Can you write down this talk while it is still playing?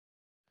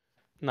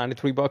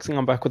93 Boxing,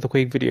 I'm back with a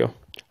quick video.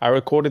 I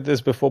recorded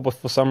this before, but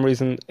for some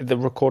reason the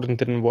recording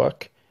didn't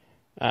work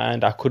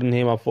and I couldn't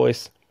hear my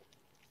voice.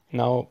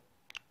 Now,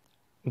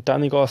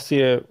 Danny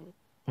Garcia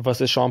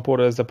versus Shawn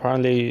Porter is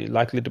apparently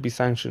likely to be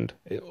sanctioned.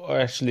 Or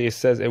actually, it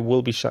says it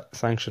will be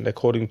sanctioned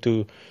according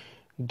to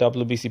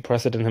WBC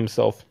president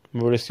himself,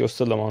 Mauricio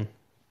Suleiman.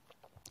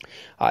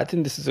 I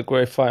think this is a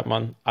great fight,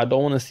 man. I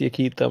don't want to see a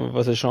Keith Thurman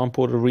versus Shawn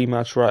Porter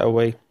rematch right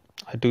away.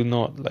 I do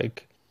not.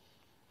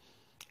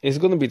 It's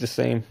going to be the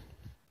same.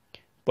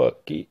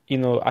 But,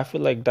 I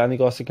feel like Danny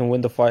Garcia can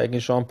win the fight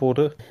against Shawn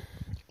Porter.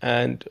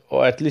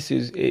 Or at least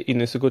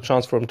it's a good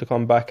chance for him to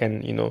come back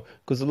and,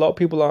 because a lot of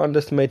people are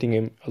underestimating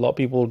him. A lot of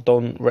people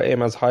don't rate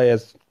him as high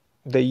as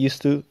they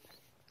used to.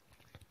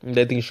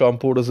 They think Shawn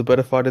Porter's a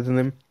better fighter than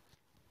him.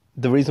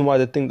 The reason why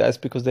they think that is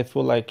because they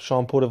feel like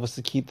Shawn Porter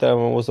versus Keith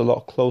Thurman was a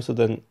lot closer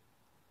than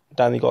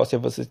Danny Garcia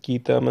versus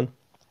Keith Thurman.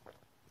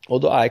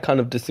 Although I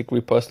kind of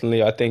disagree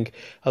personally. I think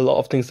a lot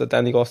of things that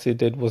Danny Garcia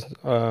did was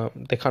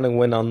they kind of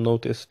went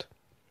unnoticed.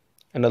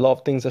 And a lot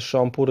of things that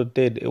Shawn Porter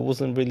did, he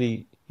wasn't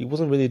really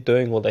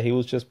doing all that. He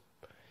was just,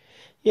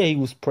 he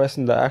was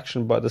pressing the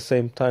action, but at the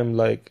same time,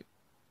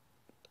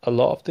 a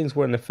lot of things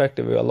weren't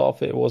effective. A lot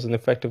of it was an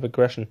effective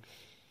aggression.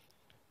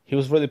 He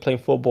was really playing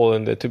football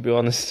in there, to be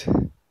honest.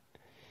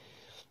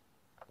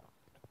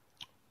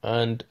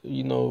 And,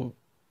 the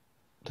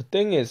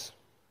thing is,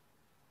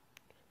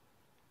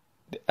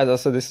 as I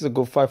said, this is a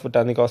good fight for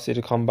Danny Garcia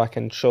to come back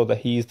and show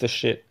that he's the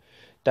shit.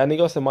 Danny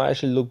Garcia might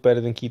actually look better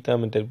than Keith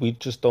Thurman did. We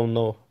just don't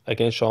know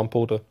against Shawn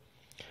Porter.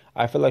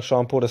 I feel like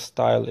Shawn Porter's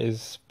style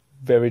is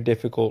very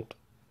difficult.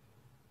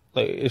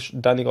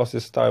 Danny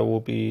Garcia's style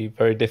will be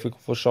very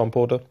difficult for Shawn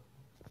Porter.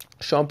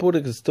 Shawn Porter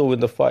can still win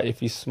the fight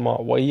if he's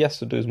smart. What he has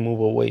to do is move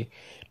away,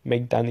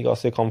 make Danny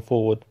Garcia come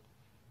forward.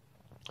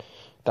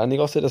 Danny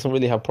Garcia doesn't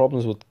really have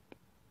problems with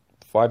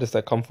fighters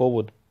that come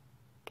forward.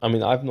 I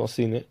mean, I've not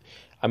seen it.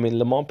 I mean,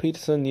 Lamont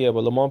Peterson,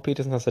 but Lamont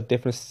Peterson has a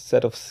different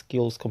set of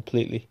skills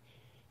completely.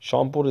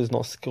 Shawn Porter is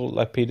not skilled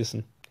like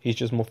Peterson. He's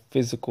just more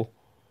physical.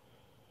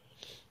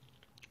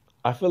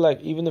 I feel like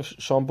even if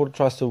Shawn Porter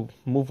tries to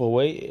move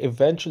away,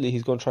 eventually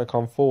he's going to try to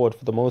come forward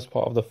for the most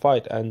part of the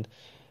fight. And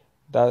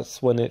that's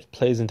when it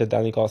plays into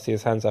Danny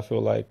Garcia's hands, I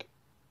feel like.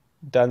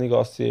 Danny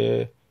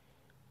Garcia,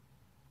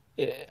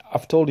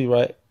 I've told you,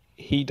 right?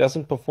 He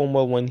doesn't perform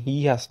well when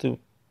he has to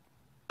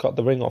cut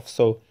the ring off.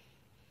 So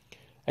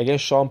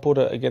against Shawn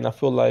Porter, again, I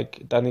feel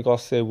like Danny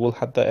Garcia will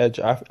have the edge.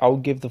 I will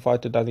give the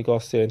fight to Danny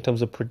Garcia in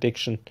terms of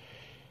prediction.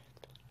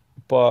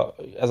 But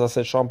as I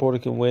said, Shawn Porter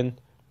can win.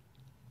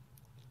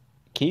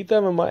 Keith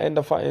Thurman might end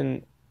up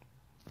fighting.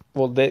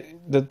 Well,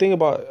 the thing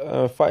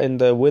about fighting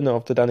the winner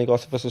of the Danny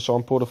Garcia versus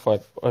Shawn Porter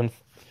fight, and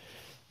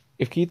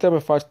if Keith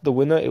Thurman fights the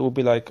winner, it'll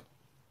be a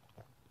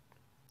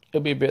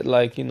bit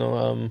like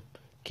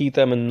Keith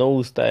Thurman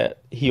knows that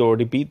he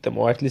already beat them,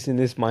 or at least in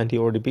his mind he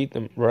already beat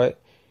them, right?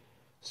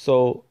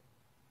 So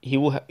he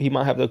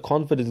might have the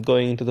confidence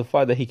going into the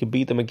fight that he can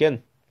beat them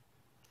again.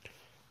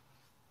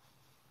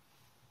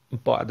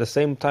 But at the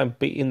same time,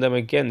 beating them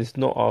again is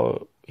not a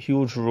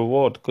huge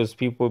reward because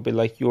people will be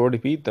like, you already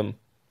beat them.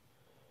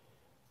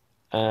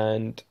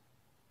 But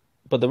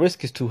the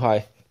risk is too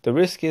high. The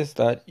risk is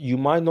that you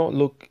might not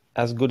look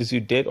as good as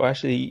you did, or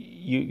actually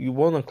you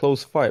won a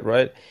close fight,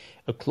 right?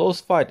 A close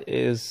fight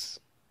is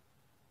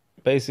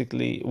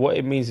basically what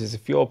it means is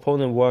if your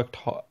opponent worked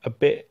a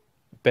bit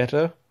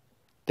better,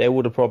 they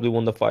would have probably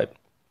won the fight.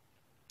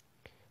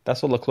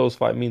 That's all a close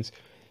fight means.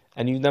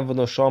 And you never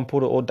know, Shawn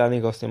Porter or Danny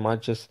Garcia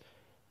might just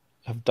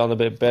have done a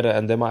bit better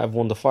and they might have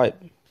won the fight.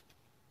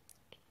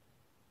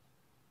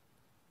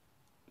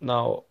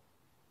 Now,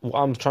 what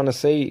I'm trying to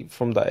say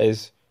from that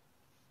is,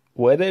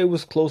 whether it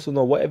was close or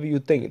not, whatever you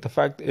think, the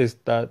fact is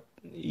that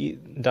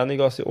Danny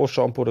Garcia or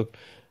Shawn Porter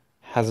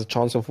has a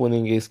chance of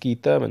winning against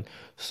Keith Thurman.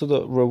 So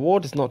the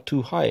reward is not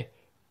too high,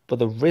 but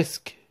the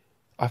risk,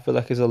 I feel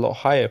like, is a lot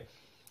higher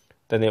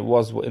than it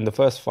was in the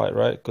first fight,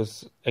 right?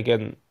 Because,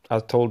 again, I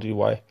told you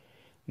why.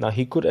 Now,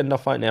 he could end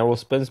up fighting Errol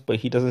Spence, but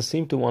he doesn't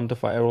seem to want to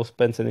fight Errol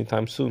Spence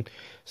anytime soon.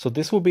 So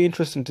this will be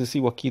interesting to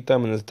see what Keith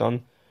Thurman has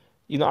done.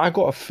 I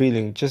got a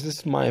feeling, just this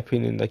is my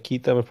opinion, that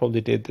Keith Thurman probably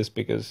did this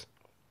because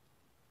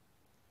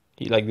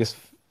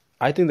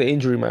I think the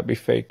injury might be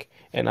fake.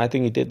 And I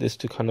think he did this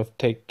to kind of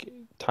take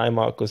time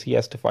out because he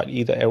has to fight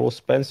either Errol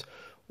Spence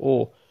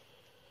or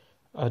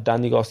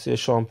Danny Garcia,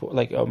 Shawn,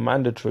 like a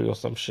mandatory or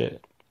some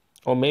shit.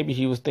 Or maybe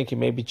he was thinking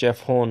maybe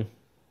Jeff Horn.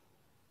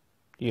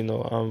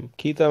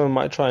 Keith Thurman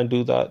might try and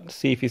do that,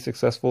 see if he's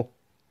successful.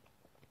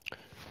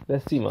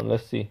 Let's see, man.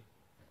 Let's see.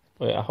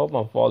 Wait, I hope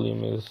my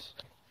volume is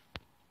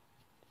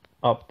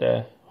up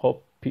there.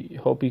 Hope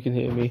you can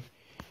hear me.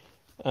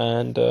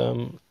 And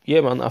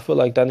man, I feel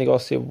like Danny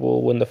Garcia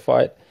will win the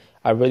fight.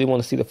 I really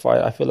want to see the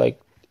fight. I feel like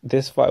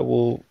this fight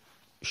will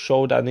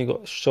show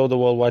the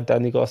world why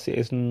Danny Garcia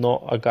is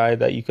not a guy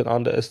that you can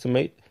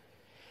underestimate.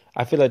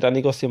 I feel like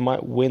Danny Garcia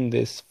might win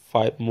this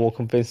fight more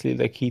convincingly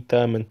than Keith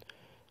Thurman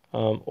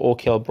or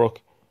Kell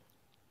Brook.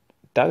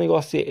 Danny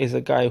Garcia is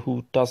a guy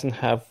who doesn't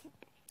have.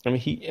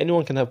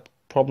 Anyone can have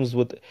problems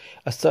with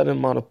a certain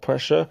amount of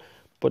pressure,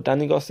 But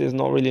Danny Garcia is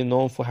not really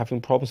known for having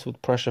problems with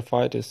pressure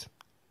fighters,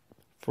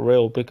 for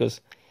real,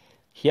 because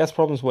he has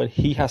problems when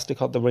he has to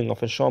cut the ring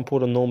off, and Shawn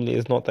Porter normally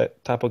is not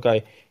that type of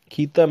guy.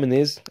 Keith Thurman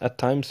is at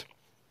times,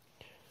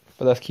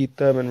 but that's Keith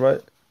Thurman,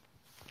 right?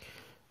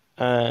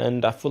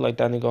 And I feel like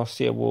Danny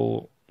Garcia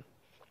will.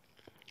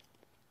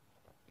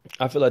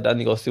 I feel like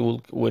Danny Garcia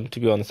will win, to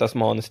be honest. That's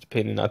my honest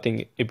opinion. I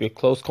think it'll be a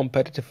close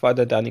competitive fight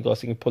that Danny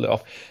Garcia can pull it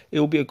off. It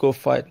will be a good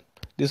fight.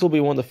 This will be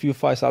one of the few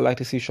fights I like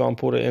to see Shawn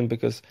Porter in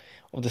because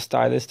of the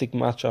stylistic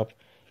matchup.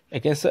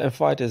 Against certain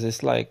fighters,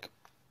 it's like,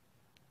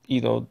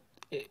 the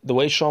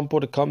way Shawn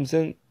Porter comes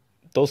in,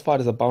 those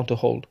fighters are bound to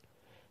hold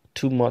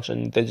too much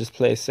and they just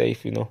play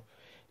safe.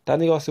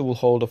 Danny Garcia will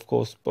hold, of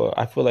course, but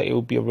I feel like it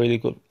will be a really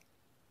good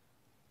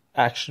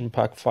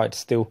action-packed fight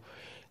still.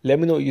 Let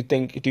me know what you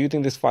think. Do you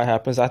think this fight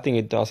happens? I think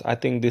it does. I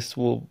think this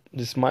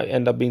might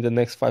end up being the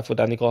next fight for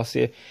Danny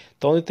Garcia.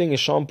 The only thing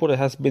is Shawn Porter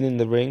has been in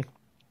the ring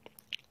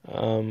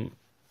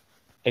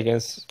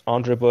against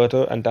Andre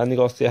Berto, and Danny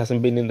Garcia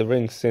hasn't been in the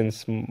ring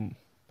since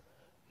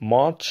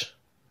March.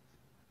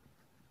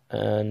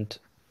 And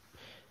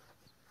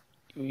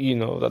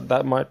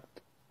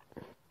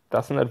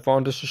that's an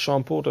advantage to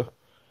Shawn Porter.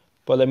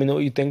 But let me know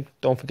what you think.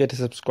 Don't forget to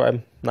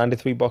subscribe.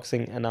 93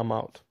 Boxing, and I'm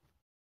out.